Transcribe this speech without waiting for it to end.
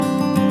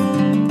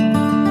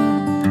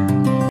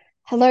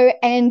Hello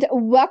and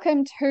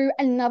welcome to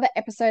another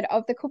episode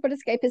of the Corporate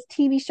Escapers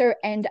TV show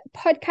and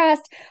podcast.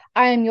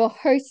 I am your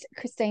host,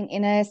 Christine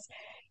Innes.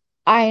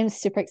 I am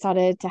super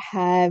excited to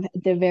have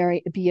the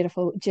very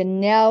beautiful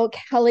Jenell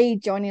Kelly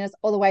joining us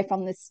all the way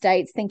from the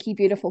States. Thank you,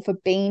 beautiful, for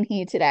being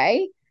here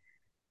today.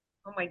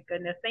 Oh my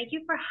goodness. Thank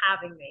you for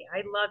having me. I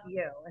love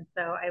you. And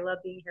so I love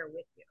being here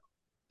with you.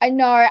 I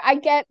know I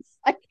get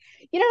like,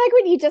 like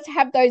when you just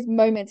have those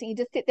moments and you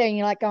just sit there and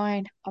you're like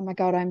going, oh my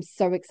God, I'm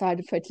so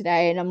excited for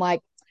today. And I'm like,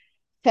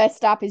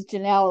 first up is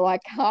Jenell. I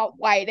can't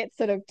wait. It's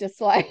sort of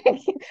just like I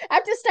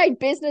have to stay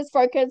business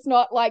focused,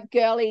 not like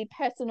girly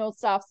personal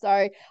stuff.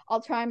 So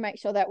I'll try and make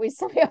sure that we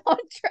stay on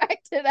track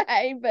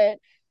today.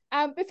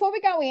 But before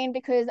we go in,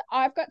 because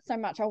I've got so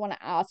much I want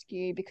to ask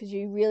you, because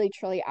you really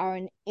truly are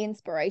an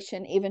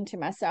inspiration even to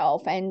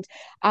myself. And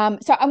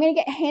so I'm going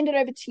to get handed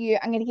over to you.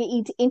 I'm going to get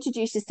you to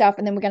introduce yourself,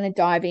 and then we're going to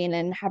dive in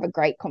and have a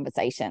great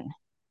conversation.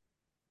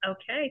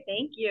 Okay,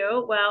 thank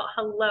you. Well,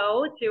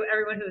 hello to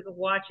everyone who is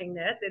watching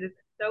this. It is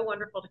so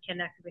wonderful to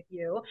connect with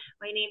you.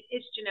 My name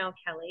is Jenell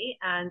Kelly,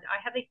 and I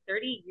have a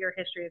 30-year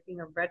history of being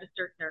a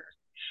registered nurse.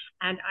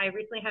 And I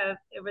recently have,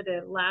 over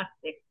the last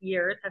 6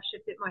 years, have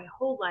shifted my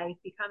whole life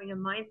becoming a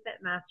mindset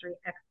mastery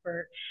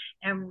expert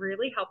and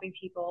really helping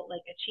people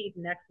like achieve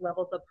next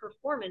levels of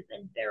performance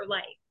in their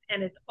life.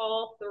 And it's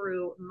all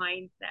through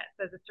mindset.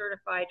 So as a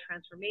certified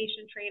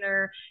transformation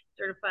trainer,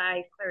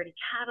 certified clarity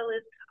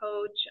catalyst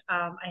coach,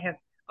 I have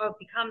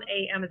become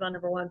a Amazon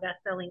 #1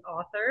 best-selling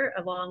author,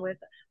 along with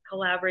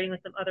collaborating with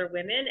some other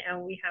women,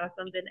 and we have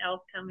something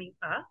else coming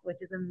up, which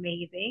is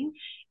amazing.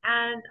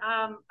 And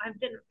I've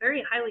been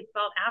very highly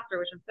sought after,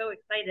 which I'm so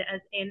excited, as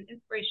an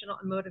inspirational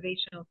and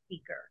motivational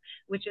speaker,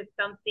 which is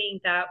something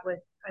that was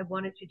I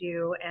wanted to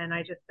do, and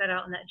I just set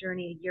out on that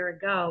journey a year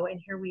ago, and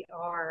here we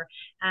are,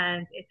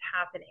 and it's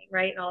happening,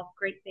 right? And all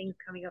great things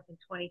coming up in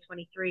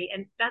 2023,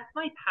 and that's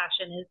my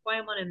passion. Is why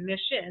I'm on a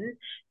mission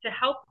to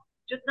help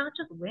just not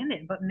just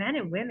women, but men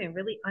and women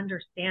really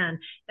understand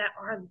that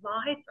our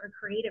lives are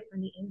created from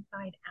the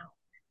inside out,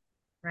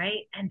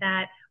 right? And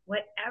that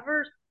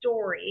whatever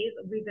stories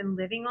we've been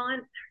living on,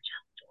 they're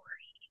just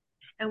stories.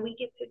 And we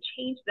get to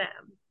change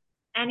them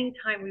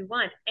anytime we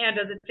want. And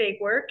does it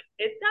take work?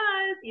 It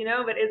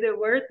does, but is it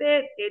worth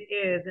it? It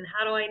is. And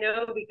how do I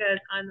know? Because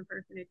I'm the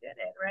person who did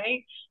it,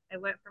 right? I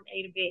went from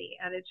A to B,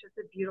 and it's just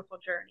a beautiful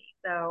journey.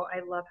 So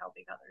I love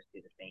helping others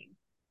do the same.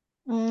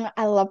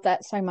 I love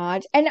that so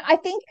much. And I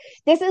think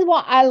this is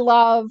what I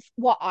love,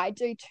 what I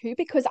do too,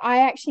 because I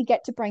actually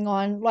get to bring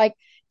on like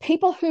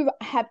people who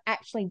have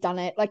actually done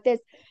it. Like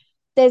there's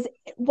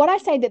what I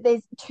say, that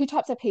there's two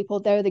types of people.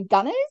 There are the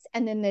gunners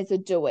and then there's the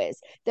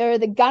doers. There are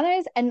the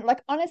gunners, and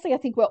like honestly, I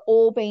think we're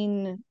all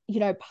been,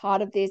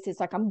 part of this. It's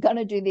like, I'm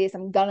gonna do this,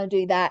 I'm gonna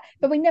do that,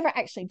 but we never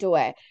actually do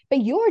it.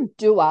 But you're a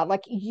doer.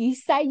 Like, you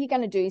say you're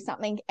gonna do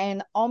something,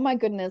 and oh my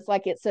goodness,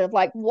 like it's sort of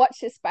like, watch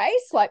your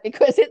space, like,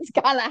 because it's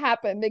gonna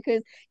happen,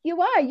 because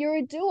you're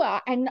a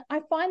doer. And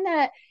I find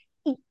that,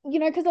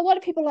 because a lot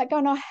of people are like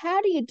going, oh,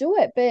 how do you do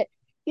it? But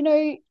you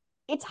know,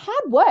 it's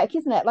hard work,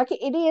 isn't it? Like,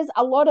 it is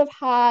a lot of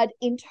hard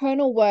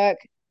internal work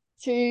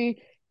to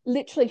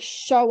literally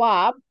show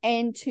up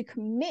and to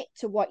commit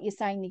to what you're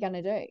saying you're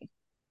going to do.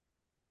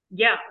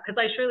 Yeah, because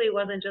I surely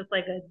wasn't just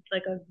like a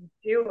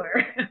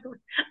doer.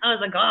 I was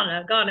like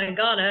gonna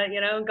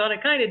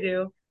kind of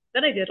do.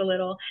 Then I did a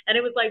little, and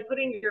it was like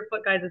putting your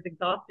foot, guys, is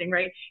exhausting,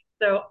 right?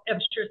 So I'm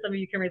sure some of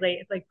you can relate.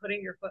 It's like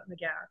putting your foot in the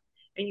gas,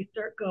 and you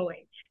start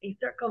going,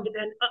 but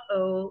then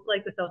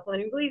like the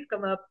self-limiting beliefs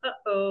come up.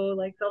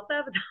 Like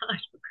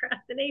self-sabotage,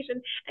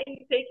 procrastination, and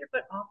you take your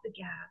foot off the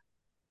gas,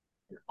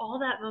 and all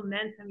that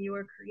momentum you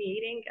were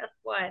creating, guess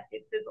what?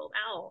 It fizzled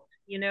out.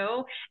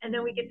 And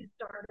then we get to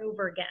start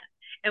over again.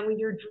 And when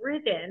you're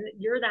driven,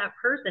 you're that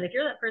person. If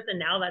you're that person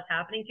now that's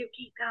happening to,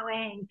 keep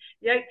going.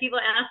 People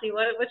ask me,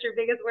 what's your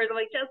biggest word? I'm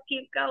like, just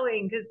keep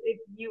going. Because if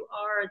you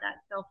are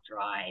that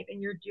self-drive and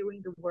you're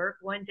doing the work,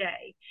 one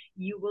day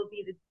you will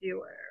be the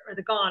doer, or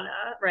the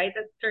gonna, right?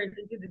 That turns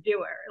into the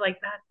doer. Like,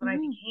 that's what I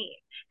Mm.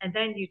 became. And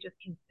then you just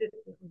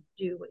consistently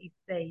do what you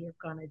say you're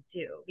going to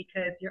do,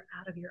 because you're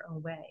out of your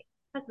own way.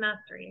 That's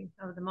mastery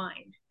of the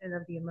mind and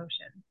of the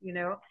emotion,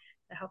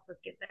 that helps us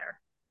get there.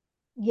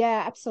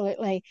 Yeah,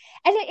 absolutely.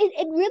 And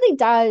it really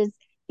does.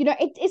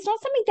 It's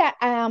not something that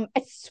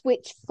a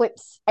switch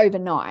flips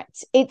overnight.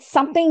 It's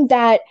something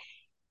that,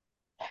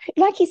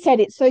 like you said,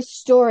 it's those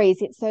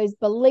stories, it's those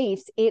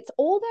beliefs, it's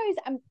all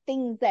those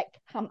things that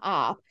come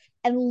up,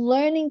 and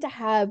learning to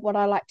have what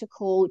I like to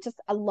call just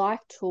a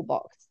life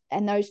toolbox.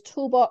 And those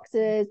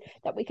toolboxes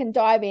that we can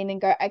dive in and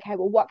go, okay,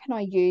 well, what can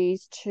I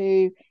use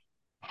to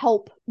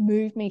help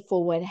move me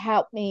forward,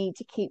 help me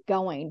to keep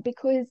going?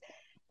 Because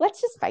let's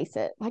just face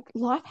it, like,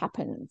 life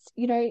happens,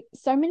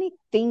 so many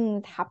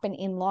things happen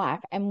in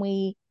life, and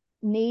we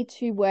need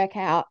to work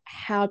out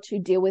how to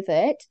deal with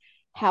it,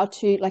 how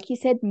to, like you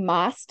said,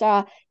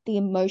 master the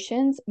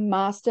emotions,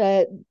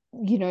 master,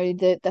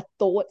 the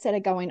thoughts that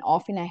are going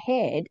off in our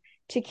head,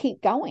 to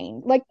keep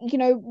going. Like,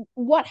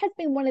 what has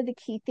been one of the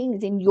key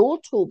things in your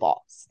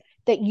toolbox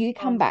that you Oh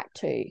come my, back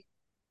to?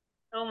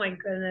 oh my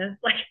goodness.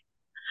 Like,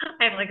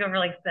 I have like over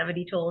like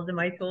 70 tools in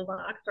my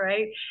toolbox,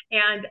 right?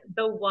 And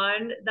the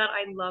one that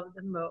I love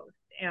the most,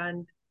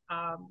 and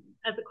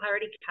as a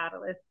clarity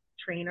catalyst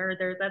trainer,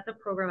 that's a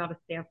program out of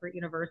Stanford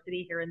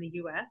University here in the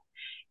US,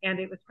 and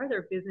it was part of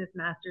their business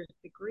master's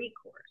degree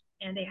course.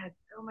 And they had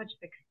so much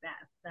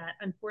success that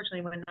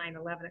unfortunately, when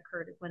 9/11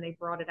 occurred, is when they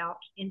brought it out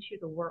into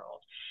the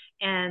world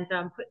and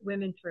put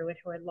women through it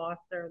who had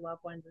lost their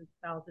loved ones and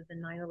spouses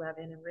in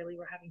 9/11 and really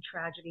were having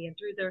tragedy and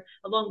through their,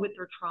 along with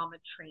their trauma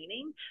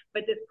training.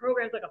 But this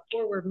program is like a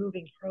forward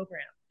moving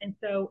program. And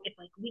so it's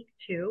like week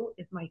 2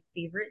 is my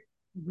favorite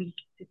week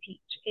to teach.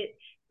 It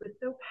was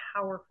so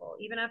powerful.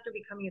 Even after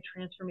becoming a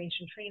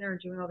transformation trainer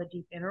and doing all the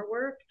deep inner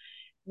work,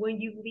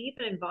 when you leave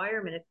an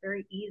environment, it's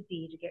very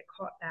easy to get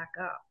caught back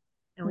up.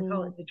 And we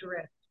call Mm, it the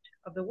drift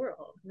of the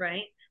world,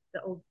 right?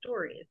 The old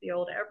stories, the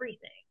old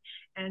everything.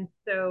 And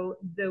so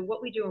the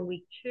what we do in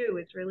week 2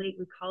 is really,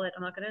 we call it,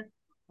 I'm not gonna,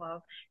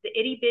 well, the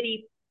itty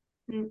bitty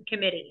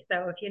committee.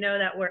 So if you know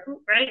that word,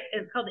 right,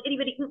 it's called the itty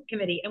bitty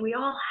committee, and we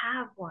all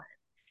have one.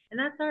 And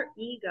that's our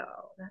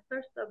ego. That's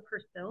our sub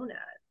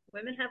personas.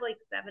 Women have like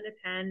 7 to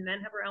 10, men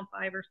have around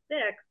 5 or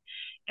 6.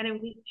 And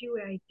in week 2,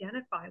 we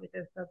identify with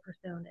those sub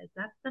personas.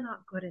 That's the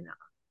not good enough.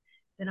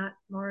 They're not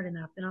smart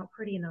enough. They're not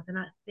pretty enough. They're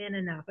not thin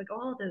enough. Like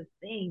all those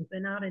things, they're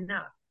not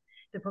enough.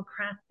 The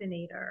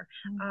procrastinator,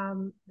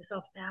 mm, the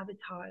self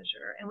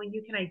sabotager. And when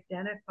you can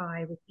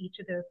identify with each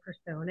of those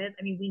personas,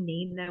 I mean, we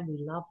name them,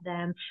 we love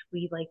them,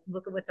 we like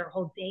look at what their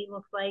whole day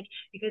looks like.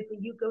 Because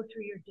when you go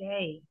through your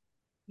day,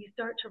 you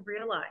start to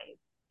realize,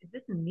 is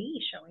this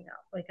me showing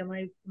up? Like, am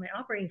I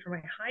operating for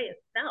my highest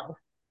self?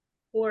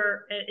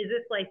 Or is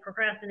this like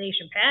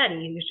procrastination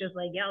Patty who's just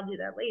like, yeah, I'll do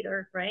that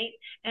later, right?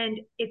 And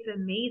it's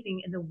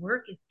amazing. And the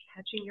work is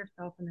catching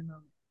yourself in the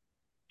moment,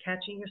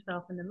 catching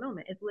yourself in the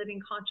moment. It's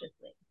living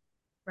consciously,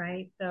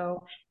 right?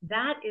 So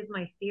that is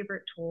my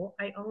favorite tool.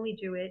 I only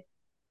do it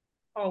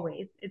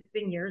always. It's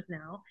been years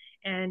now.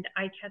 And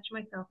I catch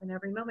myself in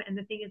every moment. And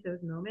the thing is,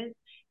 those moments,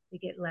 they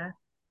get less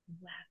and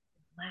less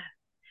and less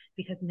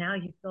because now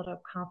you build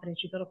up confidence,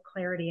 you build up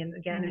clarity. And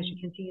again, as you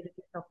mm. continue to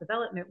do self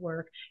development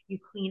work, you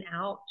clean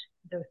out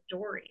those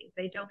stories.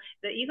 They don't,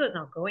 the ego is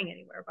not going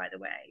anywhere, by the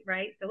way,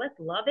 right? So let's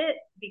love it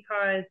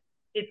because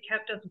it's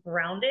kept us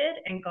grounded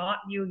and got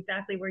you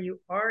exactly where you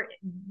are,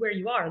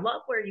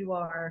 love where you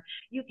are.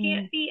 You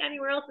can't Mm. be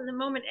anywhere else in the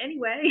moment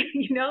anyway,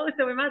 you know?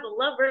 So we might as well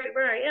love right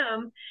where I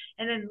am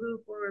and then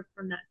move forward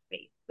from that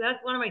space. So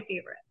that's one of my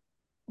favorites.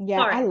 Yeah,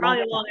 Sorry, I love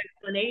probably a that. long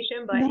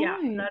explanation, but yeah,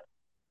 No. that's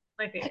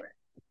my favorite.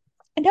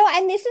 No,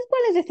 and this is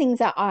one of the things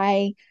that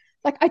I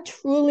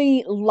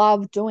truly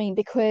love doing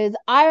because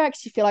I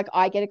actually feel like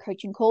I get a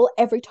coaching call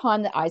every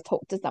time that I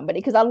talk to somebody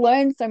because I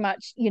learn so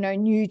much,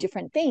 new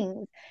different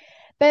things.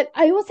 But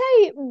I also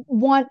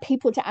want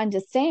people to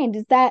understand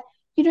is that,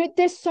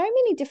 there's so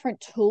many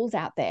different tools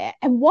out there,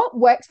 and what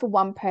works for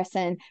one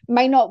person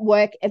may not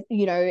work,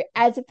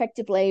 as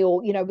effectively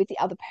or, with the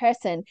other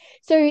person.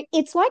 So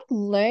it's like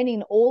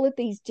learning all of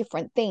these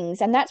different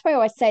things. And that's why I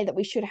always say that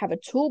we should have a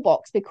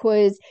toolbox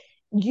because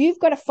you've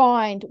got to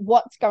find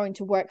what's going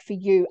to work for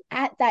you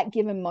at that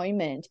given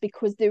moment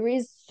because there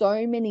is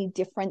so many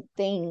different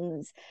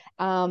things,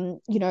 A,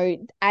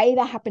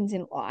 that happens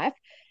in life,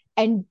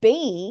 and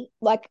B,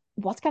 like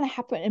what's going to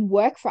happen and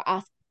work for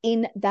us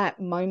in that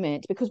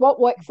moment because what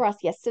worked for us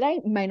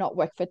yesterday may not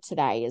work for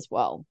today as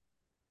well.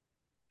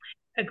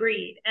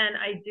 Agreed. And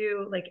I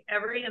do, like,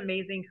 every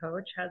amazing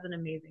coach has an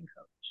amazing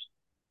coach,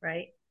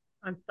 right?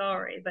 I'm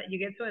sorry, but you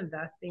get to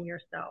invest in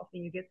yourself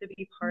and you get to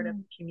be part of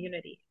Mm,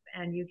 communities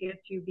and you get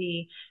to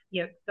be,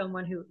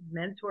 someone who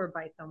mentored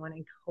by someone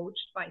and coached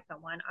by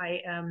someone.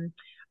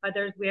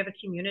 We have a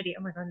community.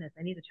 Oh my goodness,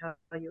 I need to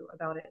tell you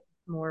about it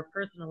more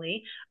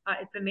personally.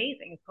 It's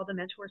amazing. It's called the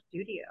Mentor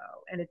Studio,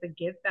 and it's a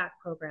give back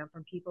program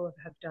from people who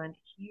have done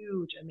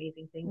huge,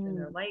 amazing things in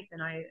their mm, life.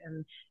 And I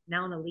am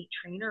now an elite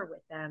trainer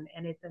with them,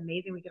 and it's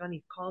amazing. We get on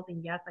these calls,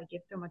 and yes, I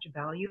give so much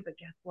value, but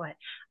guess what?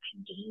 I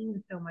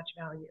gain so much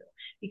value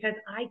because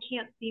I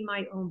can't see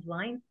my own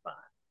blind spots.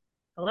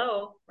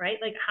 Hello, right?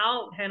 Like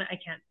how can I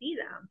can't see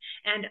them?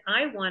 And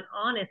I want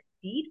honest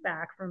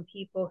feedback from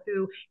people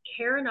who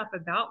care enough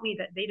about me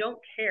that they don't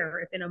care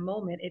if in a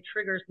moment it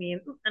triggers me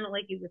and I don't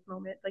like you this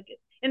moment. Like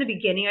in the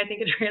beginning, I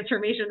think a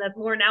transformation that's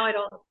more now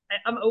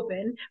I'm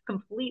open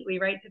completely,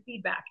 right, to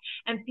feedback.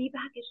 And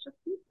feedback is just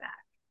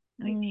feedback.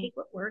 And I mm. take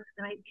what works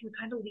and I can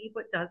kind of leave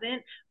what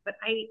doesn't. But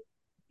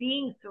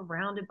being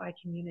surrounded by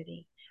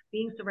community,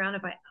 being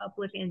surrounded by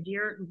uplifting, and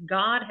dear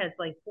God has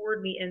like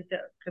poured me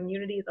into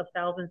communities of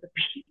thousands of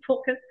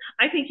people because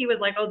I think he was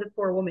like, oh, this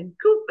poor woman,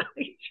 coop,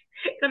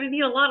 gonna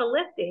need a lot of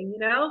lifting, you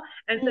know?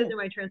 And so Mm. through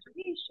my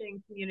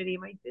transformation community,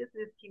 my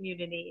business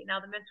community, now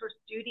the mentor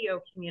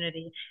studio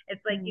community, it's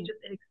like Mm.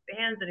 it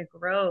expands and it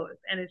grows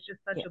and it's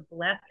just such Yeah. a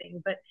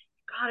blessing. But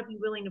you gotta be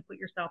willing to put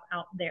yourself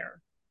out there,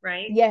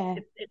 right? Yeah.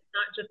 It's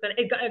not just that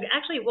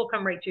actually it will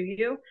come right to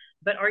you,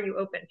 but are you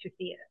open to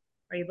see it?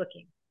 Are you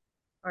looking?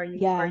 Are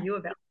Yeah. you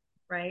available?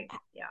 Right?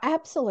 Yeah.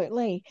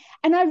 Absolutely.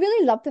 And I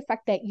really love the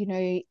fact that,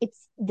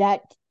 it's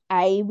that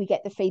A, we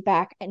get the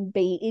feedback, and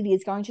B, it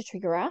is going to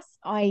trigger us.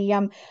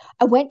 I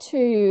went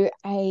to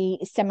a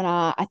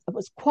seminar, it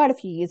was quite a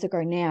few years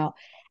ago now,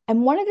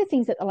 and one of the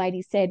things that the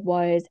lady said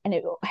was, and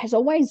it has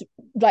always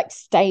like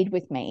stayed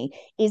with me,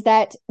 is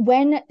that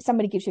when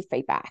somebody gives you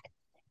feedback,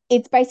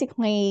 it's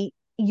basically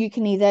you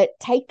can either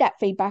take that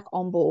feedback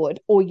on board,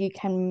 or you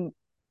can,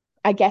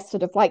 I guess,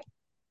 sort of like,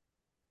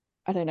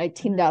 I don't know,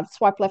 Tinder,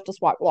 swipe left or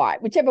swipe right,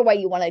 whichever way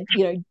you want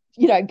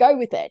to, go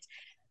with it.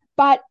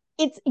 But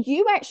it's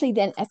you actually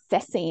then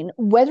assessing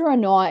whether or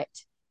not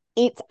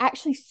it's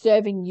actually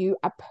serving you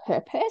a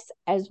purpose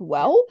as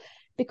well.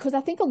 Because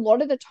I think a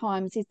lot of the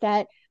times is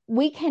that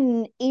we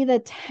can either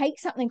take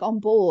something on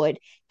board,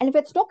 and if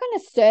it's not going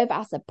to serve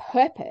us a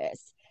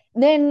purpose,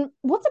 then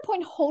what's the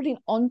point holding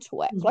on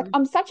to it? Like, Mm-hmm.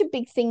 I'm such a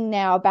big thing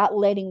now about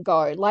letting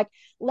go, like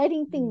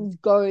letting Mm-hmm. things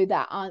go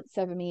that aren't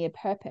serving me a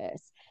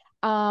purpose.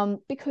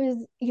 Because,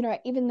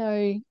 even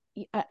though,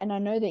 and I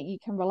know that you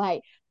can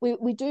relate,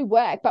 we do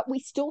work, but we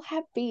still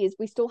have fears,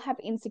 we still have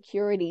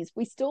insecurities,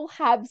 we still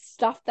have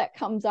stuff that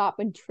comes up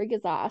and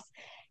triggers us.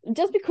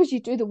 Just because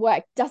you do the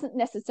work doesn't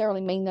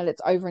necessarily mean that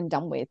it's over and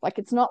done with. Like,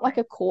 it's not like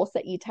a course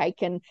that you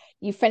take and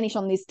you finish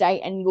on this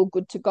date and you're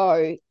good to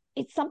go.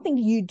 It's something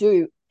you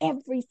do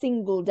every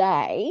single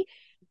day,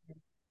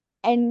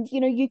 and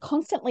you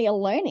constantly are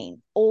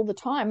learning all the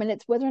time, and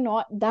it's whether or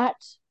not that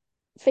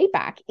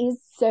feedback is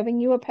serving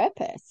you a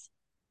purpose.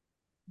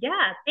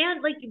 Yeah,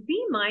 and like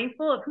be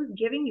mindful of who's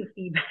giving you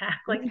feedback.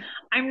 Like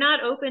I'm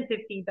not open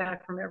to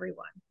feedback from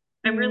everyone.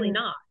 I'm really Mm,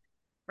 not,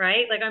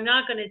 right? Like I'm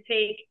not going to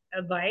take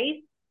advice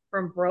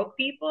from broke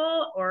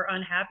people or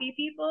unhappy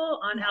people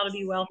on how to be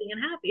yes, wealthy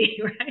and happy,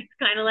 right? It's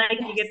kind of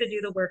like you yes, get to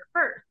do the work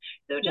first.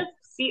 So just yes,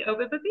 be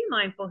open, but be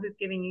mindful who's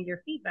giving you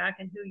your feedback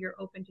and who you're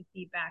open to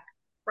feedback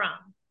from.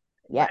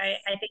 yes.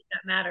 I think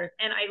that matters.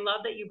 And I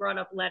love that you brought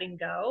up letting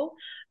go.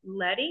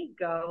 Letting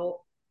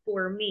go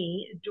for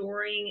me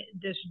during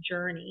this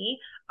journey,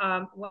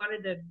 one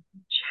of the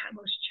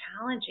most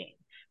challenging,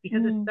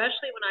 because Mm,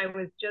 especially when I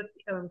was just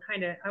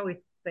kind of, I always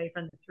say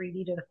from the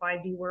 3D to the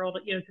 5D world,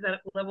 to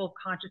that level of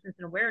consciousness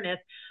and awareness.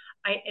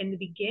 In the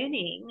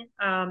beginning,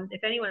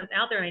 if anyone's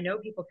out there, and I know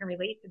people can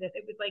relate to this,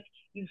 it was like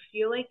you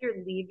feel like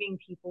you're leaving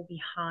people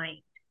behind,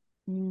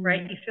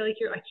 right? mm, You feel like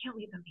I can't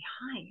leave them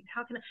behind.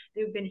 How can I,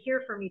 they've been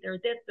here for me, they're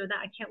this, they're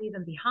that, I can't leave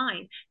them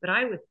behind. But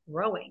I was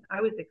growing, I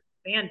was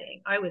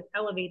expanding, I was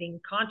elevating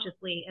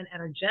consciously and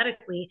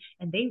energetically,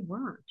 and they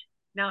weren't.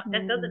 Now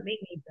that mm, doesn't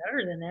make me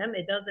better than them.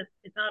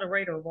 It's not a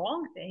right or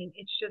wrong thing.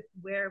 It's just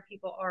where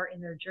people are in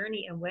their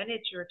journey. And when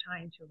it's your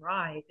time to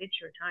rise, it's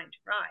your time to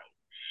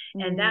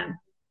rise. And that mm,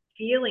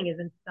 feeling is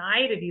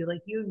inside of you,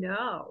 like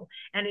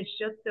and it's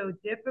just so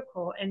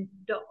difficult. And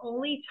the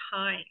only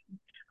time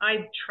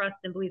I trust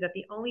and believe that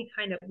the only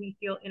time that we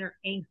feel inner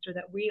angst, or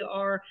that we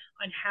are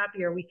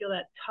unhappy, or we feel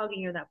that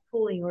tugging or that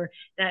pulling, or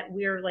that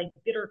we're like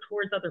bitter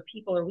towards other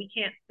people, or we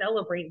can't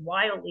celebrate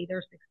wildly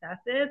their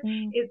successes,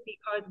 mm, is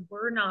because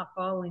we're not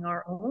following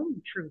our own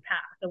true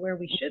path of where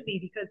we should be,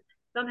 because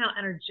somehow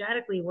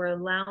energetically we're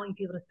allowing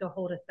people to still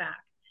hold us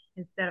back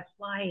instead of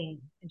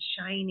flying and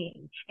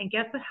shining. And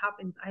guess what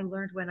happens? I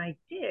learned when I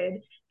did,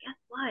 guess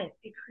what?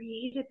 It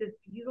created this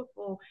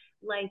beautiful,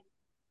 like,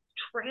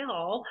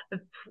 trail of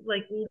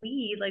like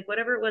lead, like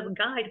whatever it was,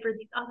 guide for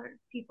these other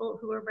people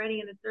who are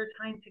ready, and it's their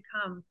time to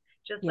come,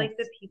 just like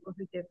the yes. people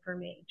who did for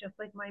me, just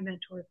like my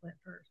mentors went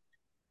first,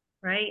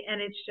 right?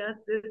 And it's just,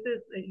 this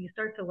is, you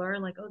start to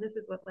learn like, oh, this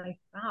is what life's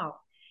about.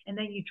 And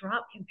then you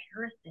drop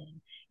comparison.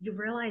 You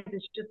realize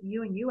it's just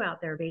you and you out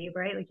there, babe,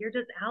 right? Like you're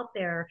just out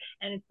there,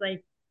 and it's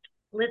like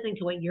listening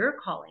to what your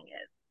calling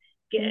is,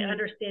 Mm,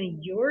 understanding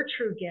your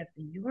true gifts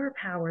and your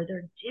power.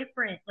 They're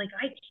different. Like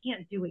I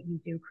can't do what you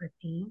do,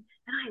 Christine,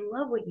 and I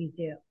love what you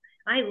do.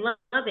 I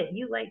love it.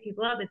 You light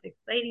people up. It's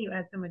exciting. You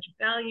add so much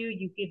value.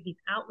 You give these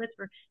outlets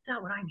for. It's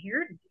not what I'm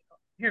here to do. I'm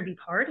here to be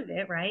part of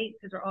it, right?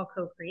 Because we're all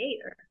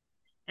co-creators.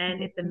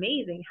 And it's mm,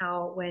 amazing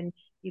how when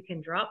you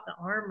can drop the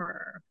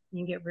armor,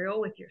 you get real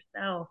with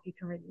yourself, you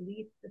can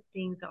release the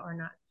things that are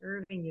not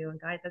serving you.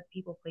 And guys, that's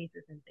people,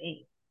 places, and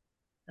things.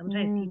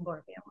 Sometimes mm. people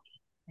are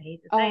family. I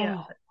hate to say it,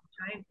 Oh, but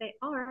sometimes they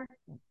are,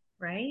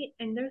 right?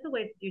 And there's a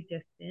way to do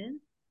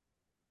distance,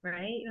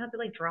 right? You don't have to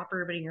like drop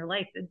everybody in your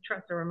life. The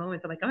trust there are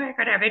moments of like, oh, I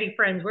gotta have any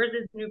friends. Where's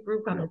this new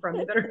group coming from?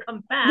 They better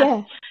come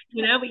fast,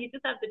 yeah. but you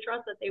just have to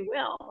trust that they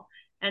will,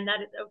 and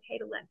that it's okay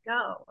to let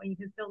go, and you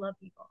can still love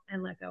people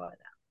and let go of that.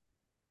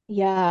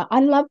 Yeah, I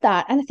love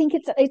that. And I think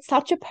it's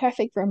such a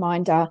perfect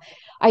reminder.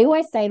 I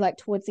always say, like,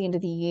 towards the end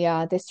of the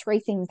year, there's three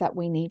things that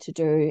we need to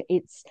do.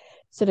 It's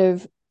sort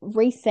of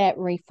reset,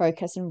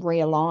 refocus, and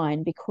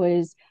realign,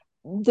 because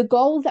the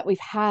goals that we've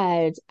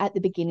had at the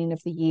beginning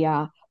of the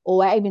year,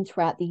 or even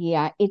throughout the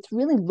year, it's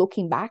really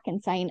looking back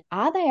and saying,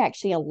 are they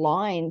actually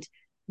aligned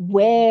Mm-hmm.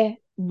 where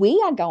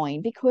we are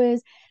going?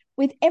 Because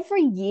with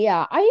every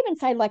year, I even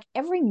say like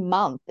every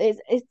month,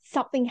 it's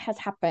something has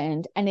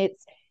happened, and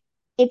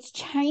it's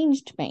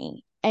changed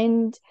me.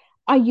 And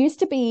I used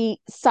to be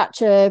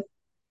such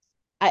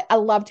I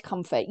loved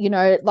comfort,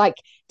 like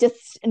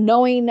just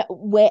knowing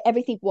where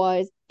everything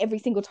was. every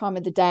single time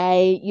of the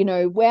day, you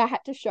know, where I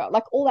had to shop,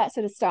 like all that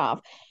sort of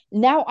stuff.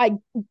 Now I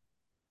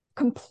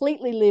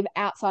completely live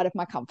outside of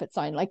my comfort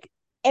zone. Like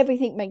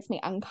everything makes me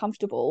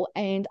uncomfortable,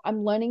 and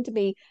I'm learning to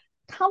be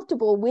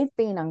comfortable with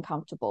being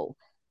uncomfortable.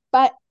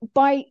 But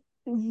by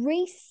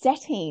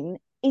resetting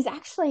is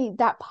actually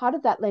that part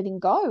of that letting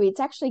go.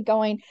 It's actually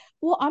going,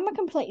 well, I'm a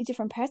completely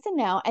different person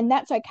now, and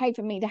that's okay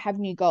for me to have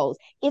new goals.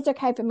 It's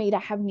okay for me to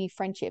have new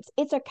friendships.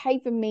 It's okay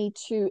for me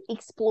to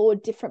explore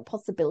different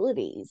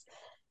possibilities.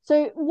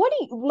 So, what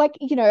do you like?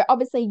 You know,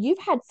 obviously, you've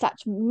had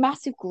such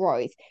massive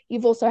growth.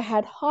 You've also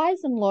had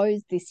highs and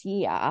lows this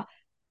year.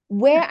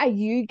 Where are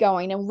you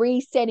going and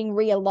resetting,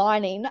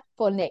 realigning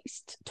for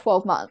next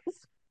 12 months?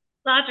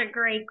 Such a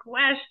great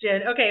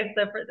question. Okay,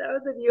 so for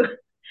those of you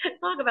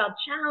talk about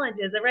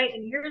challenges, right?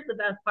 And here's the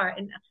best part.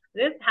 And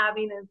this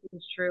happiness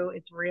is true.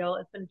 It's real.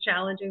 It's been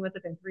challenging. What's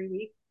it been? 3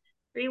 weeks?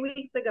 3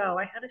 weeks ago,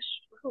 I had a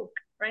stroke,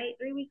 right?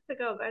 3 weeks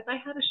ago, guys, I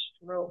had a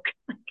stroke.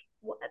 Like,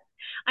 what?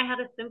 I had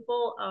a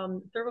simple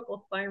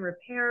cervical spine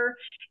repair.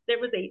 There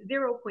was a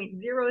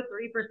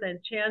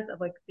 0.03% chance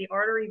of like the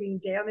artery being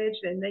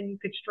damaged, and then you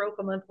could stroke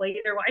a month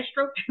later. Well, I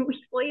stroked 2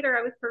 weeks later.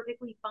 I was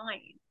perfectly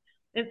fine.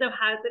 And so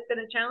has it been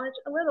a challenge?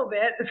 A little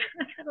bit. It's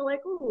kind of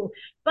like, ooh,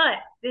 but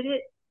did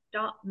it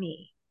stop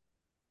me?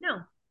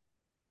 No,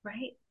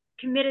 right?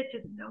 Committed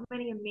to so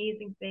many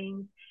amazing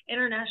things,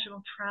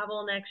 international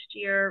travel next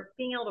year,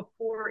 being able to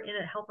pour in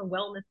at health and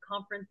wellness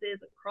conferences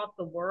across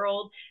the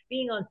world,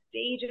 being on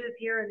stages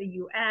here in the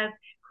US,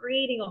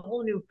 creating a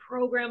whole new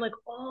program, like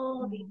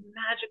all these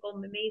magical,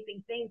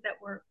 amazing things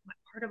that were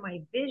part of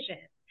my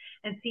vision.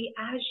 And see,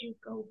 as you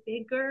go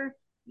bigger,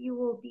 you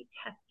will be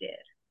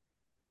tested,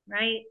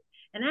 right?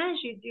 And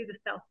as you do the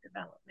self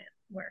development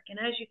work and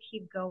as you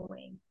keep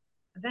going,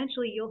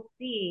 eventually you'll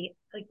see,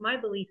 like, my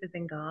belief is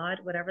in God,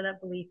 whatever that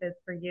belief is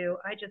for you.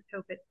 I just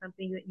hope it's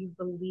something that you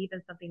believe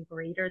in, something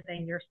greater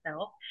than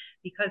yourself,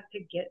 because to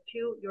get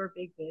to your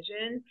big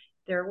vision,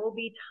 there will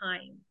be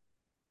times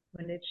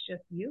when it's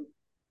just you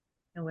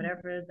and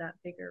whatever that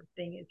bigger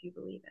thing is you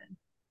believe in,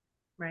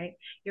 right?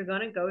 You're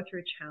going to go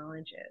through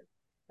challenges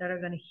that are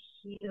going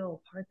to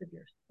heal parts of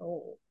your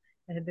soul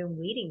that have been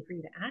waiting for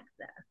you to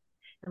access.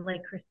 And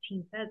like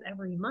Christine says,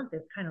 every month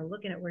is kind of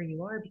looking at where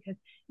you are, because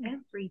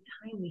every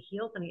time we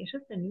heal something, it's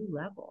just a new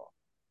level.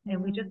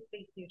 And we just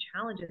face new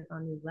challenges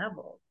on new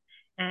levels.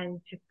 And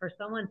for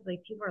someone,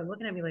 like, people are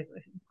looking at me like,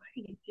 what are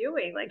you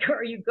doing? Like,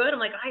 are you good? I'm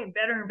like, I am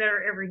better and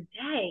better every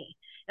day.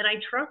 And I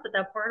trust that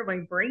that part of my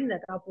brain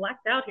that got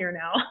blacked out here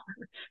now,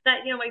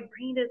 that, you know, my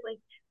brain is like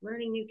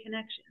learning new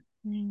connections.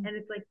 And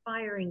it's like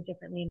firing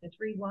differently and it's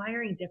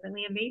rewiring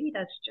differently. And maybe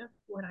that's just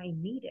what I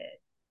needed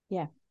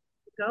Yeah.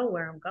 to go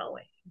where I'm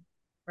going,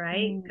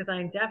 right? Mm. Because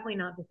I'm definitely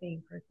not the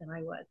same person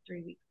I was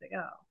 3 weeks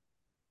ago.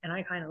 And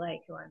I kind of like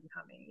who I'm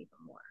becoming even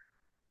more,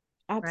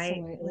 right?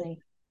 So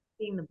Absolutely.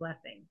 seeing the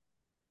blessing.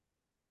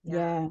 Yeah.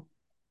 Yeah.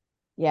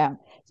 Yeah.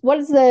 So what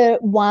is the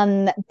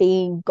one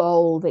big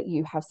goal that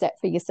you have set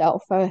for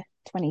yourself for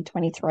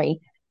 2023?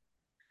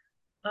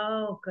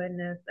 Oh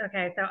goodness.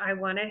 Okay, so I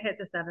want to hit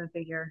the seven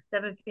figure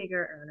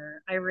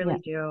earner. I Yeah. really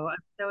do. I'm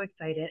so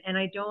excited. And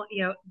I don't,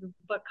 you know,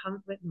 what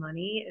comes with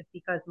money is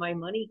because my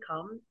money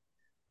comes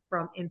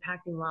from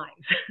impacting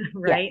lives, Yes.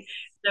 right?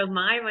 So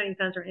my money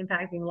comes from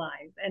impacting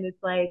lives. And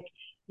it's like,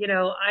 you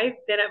know,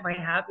 I've been at my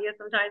happiest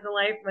sometimes in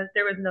life, but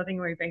there was nothing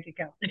in my bank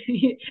account.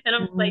 And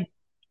I'm Mm. like,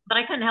 but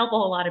I couldn't help a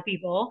whole lot of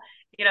people,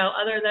 you know,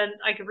 other than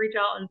I could reach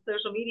out on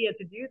social media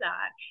to do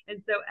that.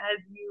 And so as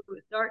you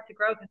start to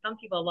grow, because some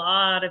people, a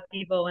lot of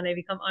people, when they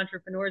become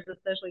entrepreneurs,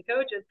 especially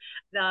coaches,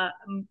 the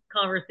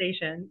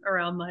conversation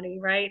around money,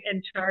 right?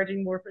 And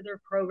charging more for their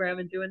program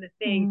and doing the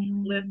thing.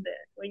 Mm. Listen,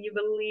 when you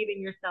believe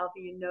in yourself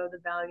and you know the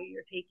value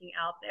you're taking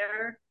out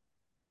there,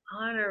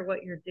 honor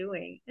what you're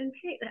doing and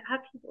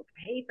have people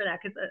pay for that.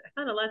 Because I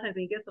find a lot of times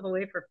when you get stuff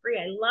away for free,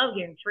 I love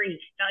getting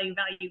free value,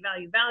 value,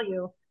 value,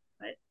 value.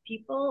 But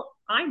people,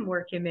 I'm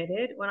more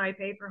committed when I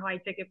pay for high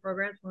ticket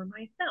programs for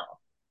myself,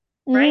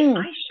 right? Mm.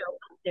 I show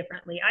up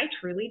differently. I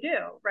truly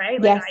do,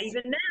 right? Like, I Yes.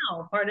 even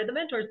now, part of the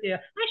mentors do,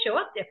 I show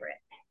up different.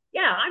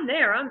 Yeah, I'm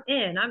there. I'm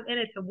in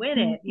it to win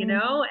it, you Mm.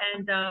 know?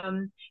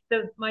 And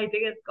so my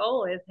biggest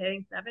goal is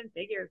hitting seven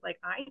figures. Like,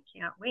 I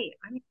can't wait.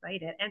 I'm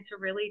excited. And to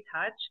really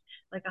touch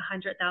like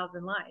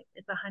 100,000 lives.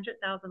 It's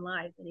 100,000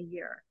 lives in a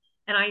year.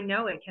 And I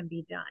know it can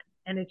be done.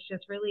 And it's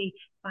just really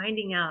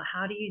finding out,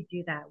 how do you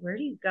do that? Where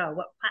do you go?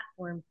 What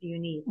platforms do you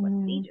need? What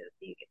Mm. stages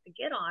do you get to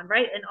get on,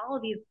 right? And all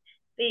of these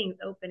things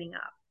opening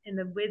up, and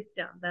the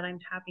wisdom that I'm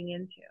tapping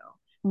into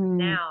Mm.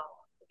 now,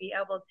 to be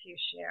able to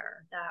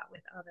share that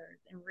with others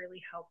and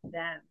really help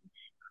them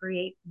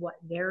create what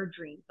their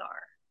dreams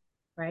are,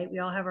 right? We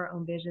all have our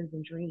own visions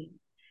and dreams.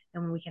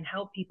 And when we can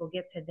help people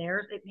get to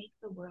theirs, it makes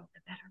the world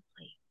a better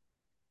place.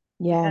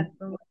 Yeah. Because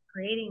when we're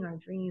creating our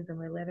dreams and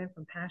we're living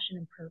from passion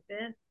and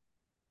purpose,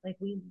 like,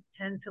 we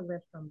tend to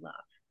live from love.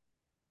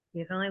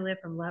 You can only live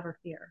from love or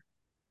fear.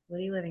 What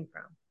are you living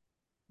from?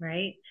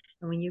 Right?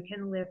 And when you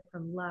can live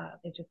from love,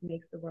 it just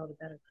makes the world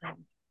a better place.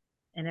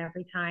 And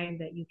every time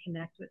that you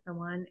connect with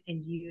someone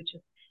and you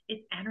just,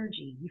 it's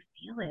energy. You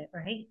feel it,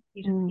 right?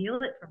 You just Mm. feel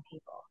it from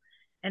people,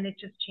 and it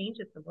just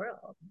changes the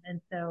world.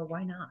 And so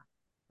why not,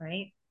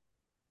 right?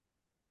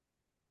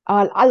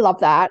 I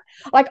love that.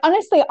 Like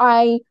honestly,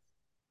 I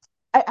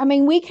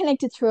mean, we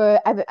connected through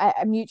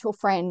a mutual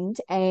friend,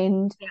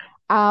 and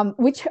Yeah.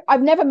 which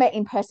I've never met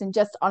in person,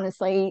 just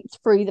honestly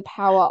through the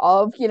power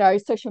of,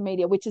 social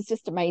media, which is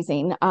just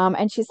amazing.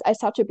 And she's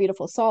such a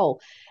beautiful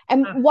soul.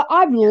 And Oh, what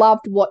I've yeah.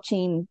 loved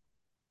watching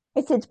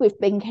since we've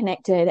been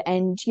connected,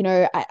 and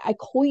I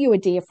call you a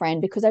dear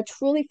friend because I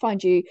truly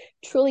find you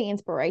truly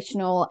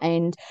inspirational,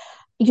 and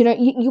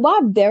you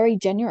are very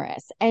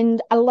generous.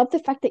 And I love the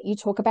fact that you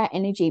talk about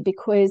energy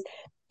because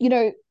you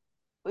know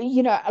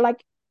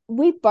like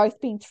we've both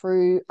been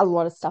through a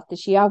lot of stuff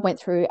this year. I went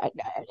through an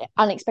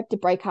unexpected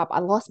breakup.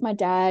 I lost my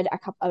dad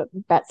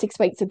about 6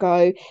 weeks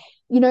ago.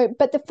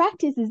 But the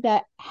fact is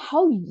that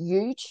how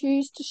you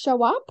choose to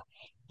show up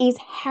is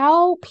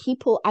how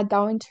people are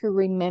going to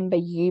remember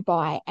you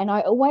by. And I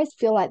always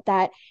feel like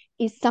that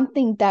is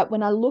something that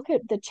when I look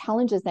at the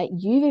challenges that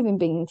you've even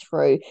been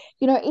through,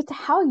 it's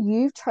how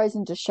you've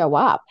chosen to show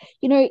up.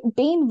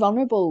 Being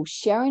vulnerable,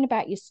 sharing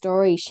about your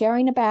story,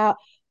 sharing about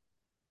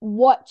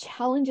what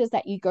challenges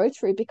that you go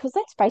through, because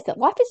let's face it,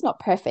 life is not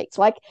perfect.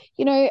 Like,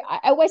 I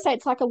always say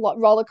it's like a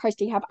roller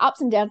coaster. You have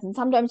ups and downs, and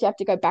sometimes you have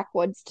to go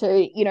backwards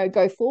to,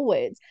 go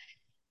forwards.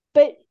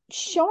 But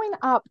showing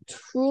up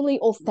truly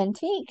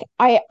authentic,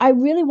 I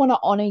really want to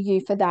honor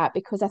you for that,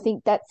 because I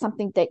think that's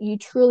something that you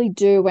truly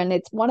do. And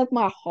it's one of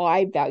my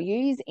high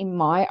values in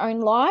my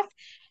own life.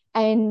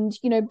 And,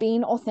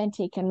 being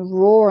authentic and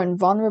raw and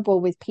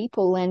vulnerable with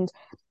people, and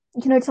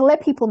to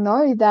let people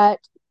know that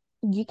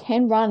you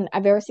can run a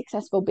very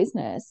successful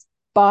business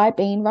by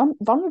being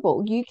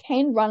vulnerable. You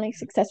can run a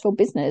successful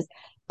business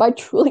by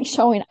truly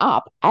showing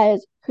up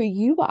as who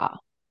you are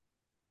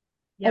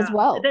as Yeah,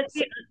 well. that's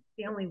So,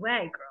 the only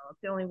way, girl. It's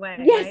the only way,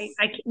 right?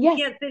 yes, You yes.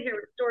 can't sit here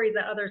with stories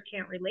that others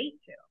can't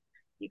relate to.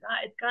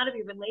 It's got to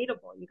be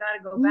relatable. You got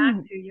to go back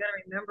Mm, to, you got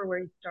to remember where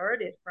you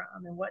started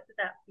from and what did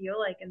that feel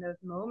like in those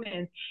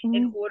moments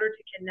in mm, order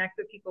to connect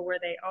with people where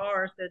they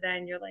are. So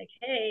then you're like,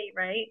 hey,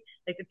 right?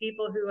 Like the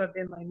people who have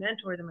been my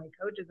mentors and my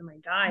coaches and my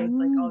guides,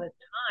 like all mm. this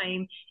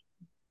time,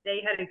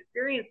 they had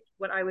experienced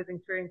what I was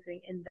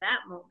experiencing in that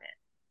moment,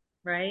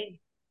 right?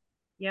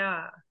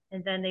 Yeah.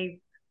 And then I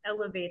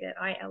elevate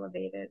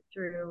it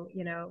through,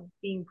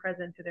 being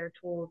present to their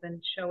tools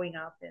and showing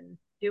up and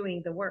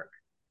doing the work.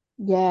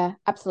 Yeah,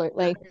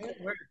 absolutely. Doing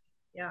the work.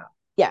 Yeah.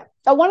 Yeah.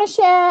 I want to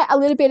share a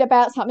little bit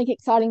about something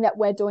exciting that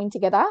we're doing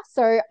together.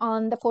 So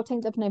on the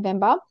 14th of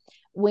November,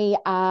 we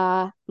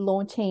are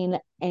launching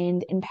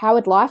an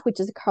Empowered Life, which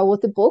is a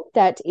co-author book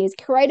that is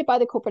curated by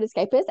the Corporate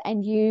Escapers.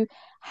 And you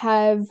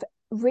have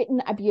written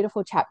a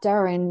beautiful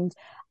chapter, and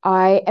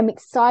I am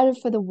excited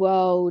for the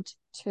world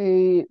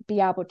to be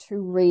able to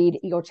read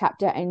your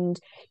chapter, and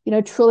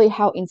truly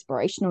how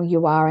inspirational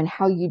you are and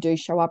how you do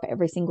show up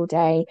every single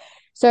day.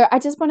 So I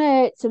just want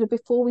to sort of,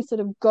 before we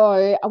sort of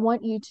go, I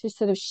want you to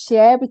sort of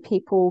share with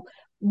people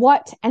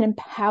what an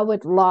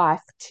empowered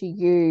life to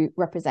you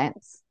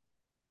represents.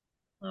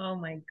 Oh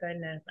my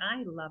goodness.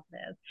 I love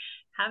this.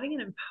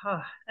 Having an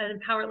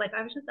empowered life.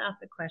 I was just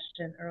asked a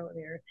question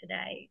earlier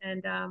today.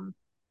 And and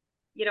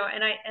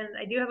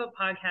I do have a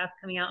podcast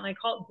coming out and I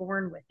call it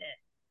Born with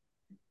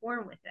It.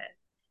 Born with It.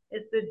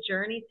 It's the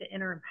journey to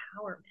inner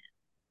empowerment.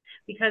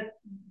 Because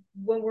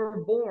when we're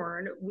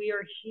born, we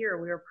are here.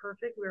 We are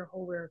perfect. We are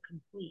whole. We are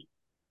complete,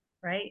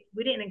 right?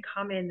 We didn't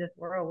come in this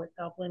world with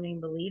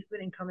self-limiting beliefs. We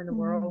didn't come in the Mm,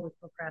 world with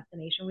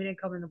procrastination. We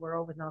didn't come in the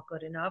world with not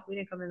good enough. We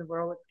didn't come in the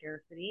world with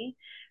scarcity,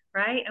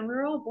 right? And we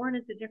were all born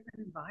into different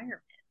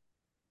environments,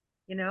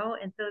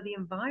 and so the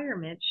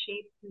environment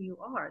shapes who you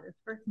are this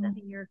first mm,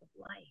 7 years of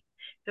life.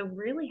 So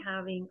really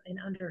having an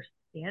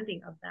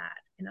understanding of that,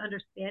 an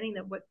understanding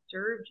that what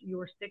served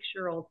your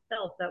 6-year-old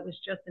self, that was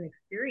just an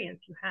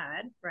experience you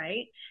had,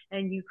 right?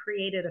 And you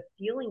created a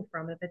feeling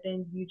from it, but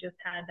then you just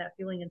had that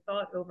feeling and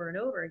thought over and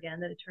over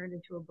again that it turned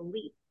into a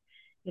belief.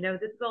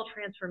 This is all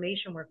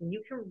transformation work. And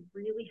you can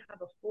really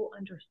have a full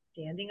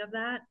understanding of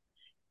that,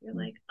 you're mm,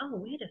 like, oh,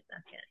 wait a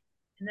second.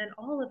 And then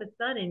all of a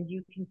sudden,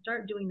 you can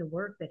start doing the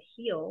work that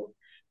heals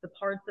the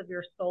parts of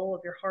your soul,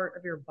 of your heart,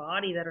 of your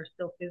body that are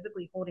still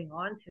physically holding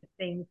on to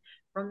things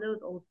from those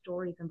old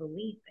stories and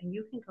beliefs. And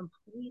you can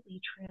completely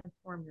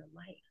transform your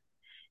life.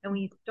 And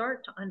when you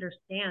start to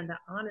understand that,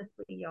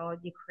 honestly, y'all,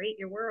 you create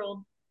your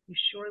world, you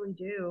surely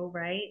do,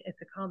 right?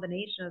 It's a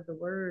combination of the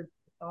words,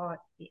 the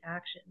thoughts, the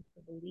actions,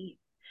 the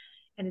beliefs.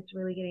 And it's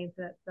really getting into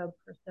that sub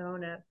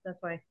persona. That's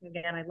why,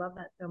 again, I love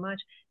that so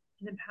much.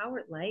 An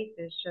empowered life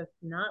is just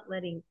not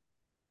letting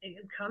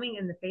coming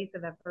in the face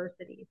of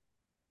adversities,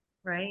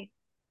 right?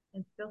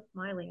 And still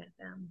smiling at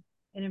them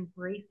and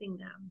embracing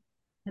them.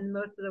 And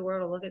most of the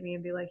world will look at me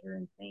and be like, you're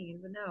insane.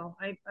 But no,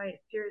 I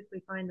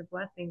seriously find the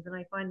blessings, and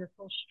I find this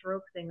whole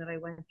stroke thing that I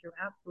went through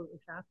absolutely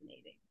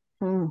fascinating.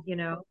 mm. You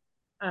know,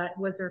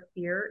 was there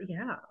fear?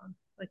 Yeah.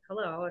 Like,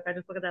 hello, like I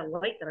just look at that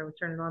light that I was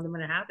turning on, and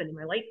when it happened, and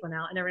my lights went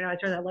out, and every time I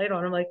turn that light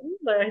on, I'm like,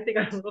 I think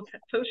I have a little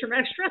post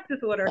traumatic stress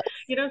disorder.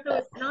 So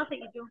it's not that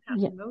you don't have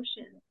Yeah.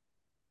 emotions,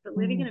 But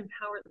living mm, an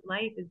empowered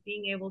life is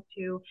being able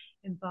to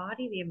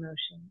embody the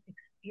emotion,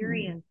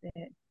 mm, experience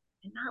it,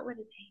 and not let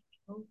it take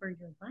over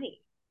your life.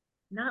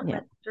 Not yeah.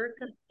 let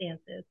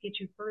circumstances get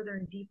you further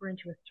and deeper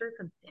into a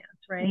circumstance,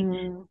 right?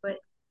 Mm, But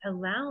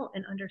allow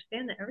and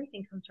understand that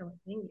everything comes from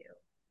within you.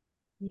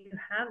 You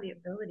have the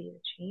ability to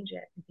change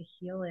it and to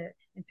heal it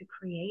and to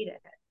create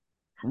it.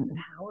 That's mm,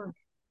 empowerment,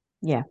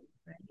 yeah.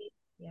 right?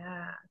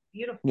 Yeah,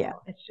 Yeah.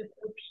 beautiful. It's just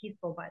so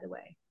peaceful, by the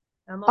way.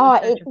 I'm always Oh,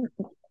 searching for,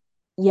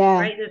 yeah.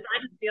 right?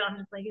 I just feel, I'm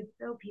just like, it's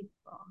so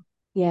peaceful,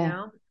 you Yeah.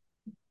 know?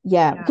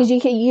 Yeah. Yeah. Because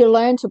you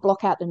learn to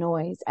block out the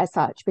noise as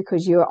such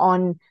because you're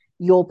on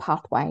your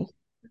pathway.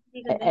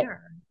 Even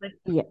there, like,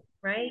 Yeah.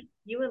 right?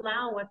 You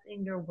allow what's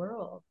in your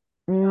world.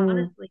 Mm,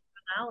 Honestly,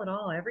 allow it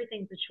all.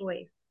 Everything's a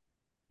choice.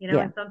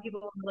 yeah. And some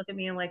people look at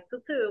me and like, poo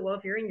poo. Well,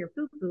 if you're in your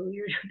poo poo,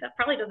 you're that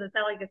probably doesn't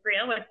sound like a great.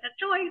 I'm like, a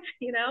choice.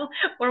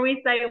 Or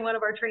we say in one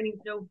of our trainings,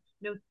 no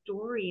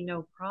story,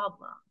 no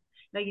problem.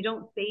 Now you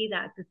don't say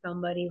that to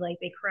somebody like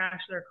they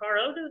crash their car.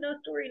 Oh, no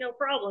story, no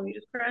problem. You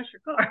just crash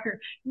your car.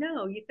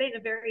 No, you say it in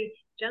a very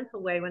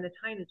gentle way when the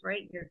time is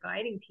right. You're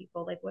guiding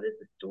people. Like, what is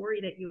the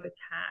story that you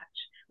attach?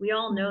 We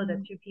all know that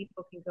Mm, two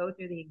people can go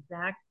through the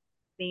exact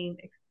same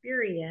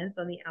experience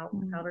on the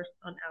mm,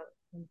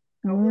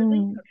 outwardly,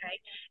 mm, okay,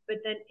 but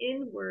then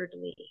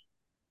inwardly,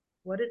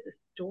 what is the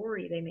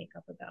story they make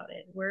up about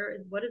it?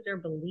 What is their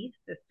belief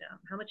system?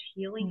 How much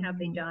healing have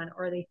they mm, done?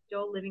 Or are they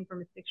still living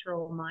from a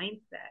 6-year-old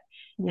mindset?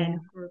 yeah. And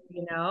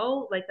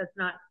like that's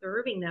not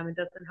serving them and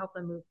doesn't help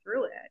them move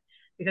through it.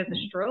 Because the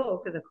Mm,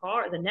 stroke,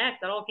 the neck,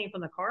 that all came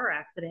from the car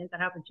accident that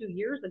happened 2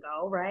 years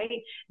ago,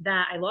 right?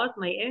 That I lost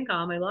my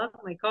income, I lost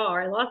my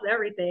car, I lost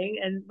everything,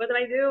 and what did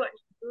I do?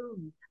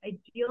 I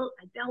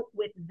dealt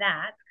with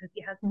that because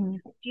you have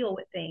mm, to deal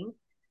with things.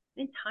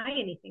 I didn't tie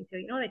anything to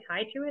it. You know what I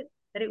tied to it?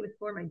 That it was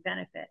for my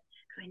benefit.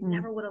 Because I mm,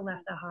 never would have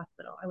left the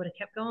hospital. I would have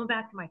kept going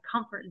back to my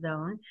comfort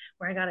zone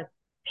where I got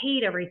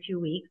paid every 2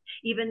 weeks,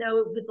 even though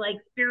it was like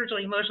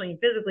spiritually, emotionally, and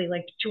physically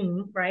like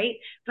right?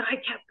 But I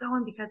kept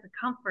going because of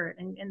comfort.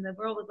 And the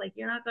world was like,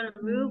 you're not gonna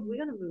move, mm. we're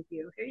gonna move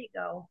you. Here you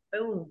go.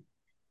 Boom.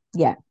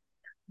 Yeah.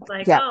 It's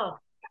like, Yeah. oh,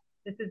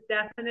 this is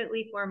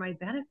definitely for my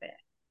benefit.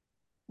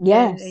 And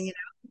Yes.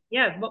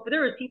 yeah, but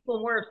there was people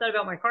more upset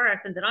about my car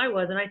accident than I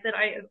was. And I said,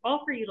 I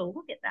offer you to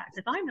look at that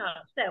because I'm not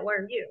upset. Why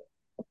are you?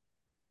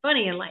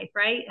 Funny in life,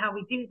 right? How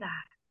we do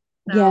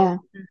that. Yeah.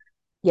 So,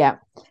 Yeah.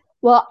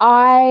 Well,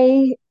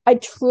 I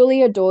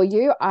truly adore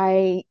you.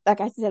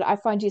 Like I said, I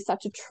find you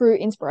such a true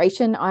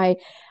inspiration. I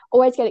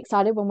always get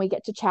excited when we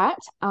get to chat.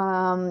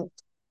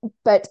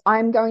 But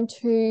I'm going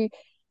to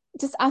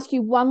just ask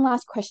you one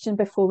last question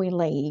before we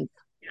leave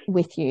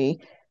with you.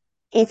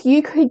 If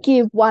you could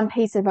give one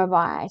piece of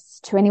advice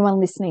to anyone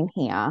listening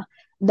here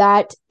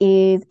that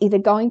is either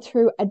going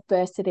through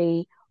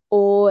adversity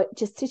or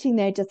just sitting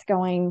there just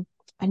going,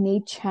 I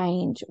need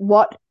change,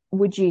 what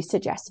would you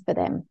suggest for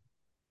them?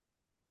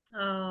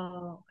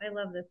 oh, I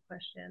love this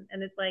question.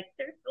 And it's like,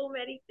 there's so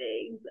many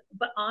things.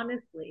 But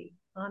honestly,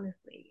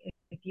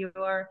 if you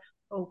are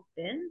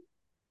open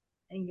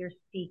and you're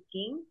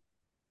seeking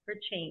for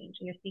change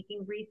and you're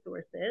seeking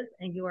resources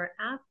and you are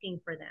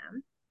asking for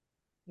them,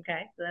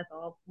 okay, so that's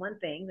all one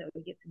thing that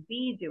we get to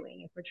be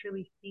doing if we're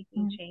truly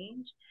seeking Mm,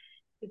 change,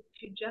 is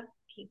to just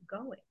keep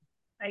going.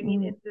 I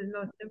mean, mm, it's the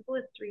most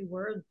simplest 3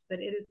 words, but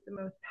it is the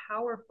most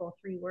powerful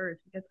 3 words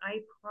because I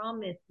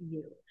promise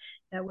you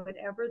that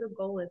whatever the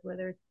goal is,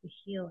 whether it's the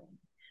healing,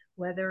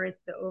 whether it's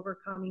the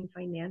overcoming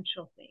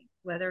financial things,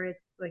 whether it's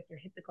like you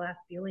hit the glass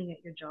ceiling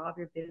at your job,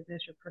 your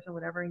business, your person,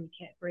 whatever, and you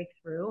can't break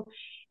through,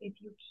 if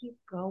you keep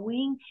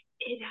going,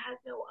 it has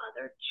no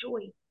other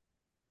choice,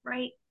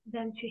 right?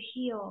 Than to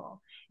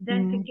heal,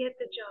 than to mm, get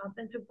the job,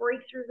 than to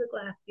break through the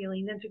glass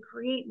ceiling, than to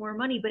create more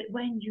money. But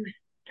when you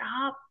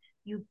stop,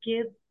 you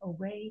give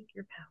away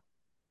your power.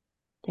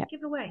 yeah. Just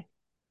give it away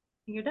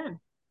and you're done.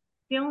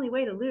 The only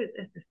way to lose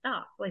is to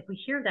stop. Like we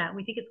hear that and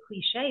we think it's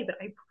cliche, but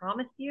I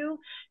promise you,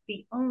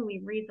 the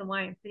only reason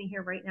why I'm sitting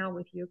here right now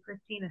with you,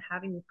 Christine, and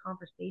having these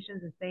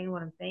conversations and saying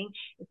what I'm saying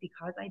is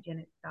because I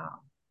didn't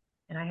stop.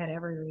 And I had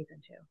every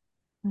reason to,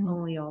 Mm,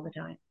 only all the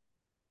time,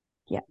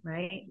 yeah.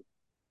 right?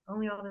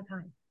 Only all the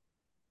time.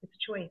 It's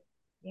a choice.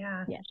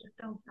 Yeah, Yeah. so just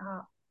don't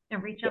stop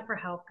and reach Yeah. out for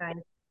help, guys.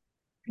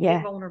 Get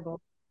Yeah.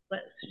 vulnerable.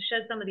 Let's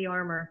shed some of the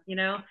armor,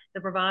 the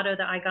bravado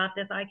that I got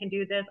this, I can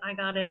do this, I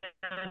got it,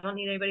 I don't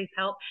need anybody's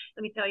help.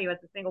 Let me tell you, as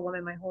a single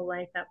woman my whole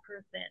life, that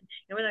person,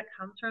 where that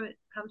comes from? It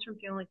comes from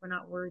feeling like we're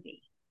not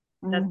worthy.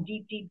 That's Mm,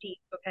 deep, deep, deep,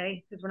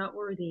 okay? Because we're not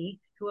worthy.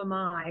 Who am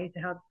I to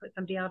help put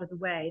somebody out of the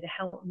way to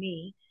help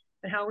me?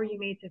 But how were you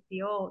made to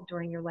feel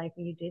during your life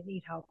when you did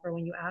need help or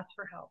when you asked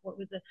for help?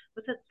 What's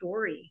that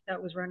story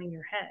that was running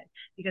your head?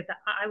 Because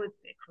I was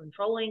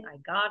controlling, I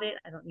got it,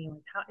 I don't need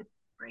anyone's help. It's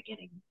friggin'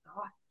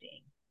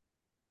 exhausting.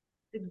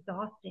 It's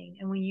exhausting.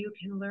 And when you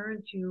can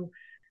learn to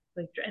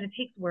like, and it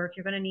takes work,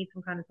 you're going to need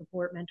some kind of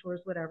support,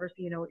 mentors, whatever, so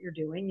you know what you're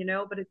doing,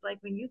 but it's like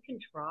when you can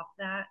drop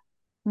that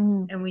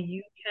mm, and when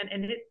you can,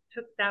 and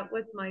that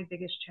was my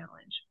biggest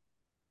challenge.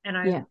 And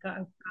yeah.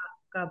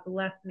 God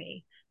bless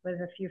me with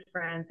a few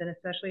friends and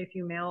especially a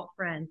few male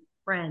friends,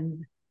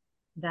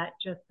 that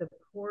just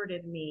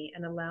supported me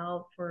and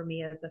allowed for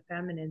me as a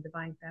feminine,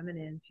 divine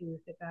feminine, to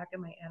sit back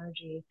in my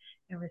energy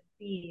and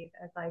receive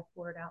as I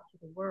poured out to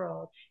the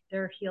world.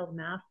 They're healed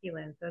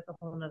masculine. So that's a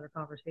whole other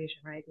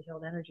conversation, right? The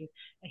healed energies.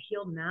 A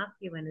healed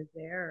masculine is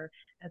there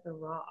as a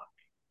rock,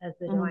 as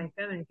the Mm. divine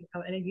feminine can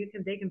come,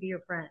 and they can be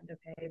your friend,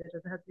 okay? That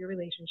doesn't have to be a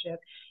relationship,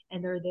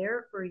 and they're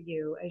there for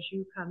you as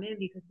you come in,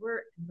 because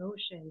we're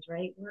emotions,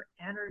 right? We're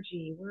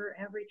energy, we're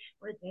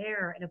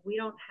there, and if we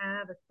don't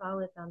have a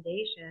solid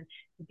foundation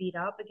to beat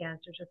up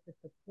against or just to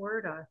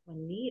support us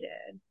when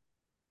needed,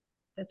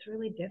 that's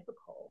really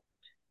difficult.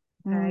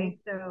 Mm. Okay,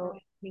 so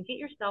you get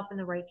yourself in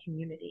the right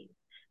community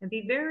and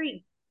be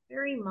very,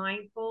 very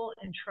mindful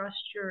and trust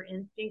your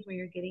instincts when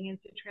you're getting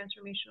into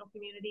transformational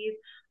communities.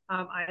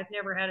 I've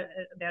never had a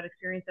bad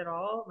experience at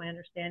all. My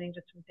understanding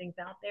just from things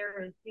out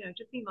there is,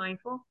 just be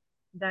mindful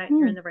that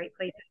you're Mm. in the right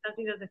place. If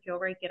something doesn't feel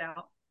right, get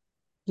out.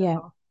 That's Yeah.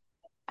 all.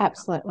 Yeah.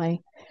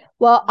 Absolutely.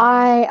 Well,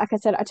 Mm-hmm. like I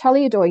said, I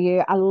totally adore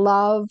you. I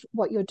love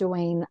what you're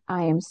doing.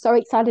 I am so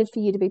excited for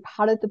you to be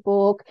part of the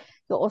book.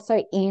 You're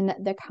also in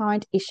the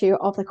current issue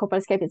of the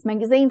Corporate Escapist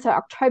magazine, so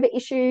October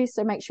issue.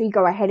 So make sure you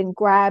go ahead and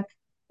grab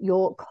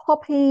your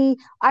copy.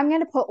 I'm going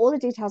to put all the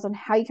details on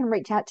how you can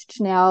reach out to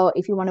Jenell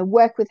if you want to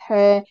work with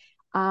her.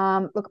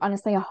 Look,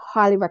 honestly, I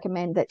highly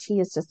recommend that. She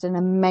is just an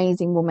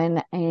amazing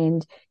woman,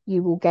 and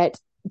you will get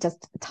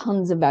just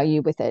tons of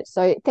value with it.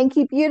 So thank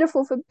you,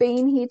 beautiful, for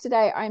being here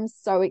today. I'm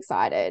so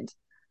excited.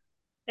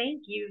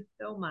 Thank you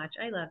so much.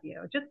 I love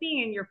you. Just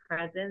being in your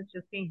presence,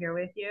 just being here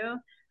with you,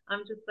 I'm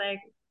just like,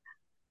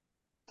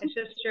 it's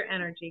just your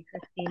energy,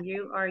 Christine.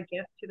 You are a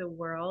gift to the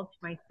world,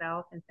 to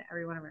myself, and to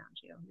everyone around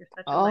you. You're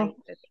such a Oh, light.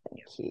 So thank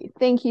you. thank you.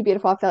 Thank you,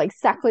 beautiful. I feel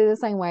exactly the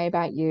same way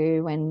about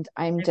you. And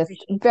I'm I just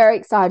appreciate that. very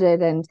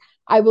excited. And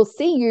I will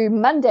see you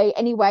Monday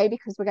anyway,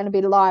 because we're going to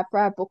be live for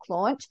our book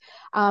launch.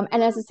 And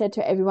as I said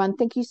to everyone,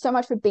 thank you so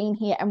much for being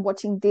here and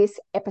watching this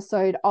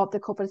episode of the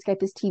Corporate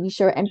Escapist TV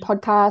show and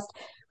podcast.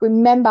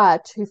 Remember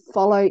to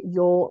follow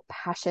your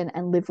passion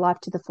and live life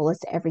to the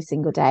fullest every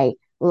single day.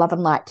 Love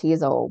and light to you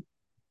all.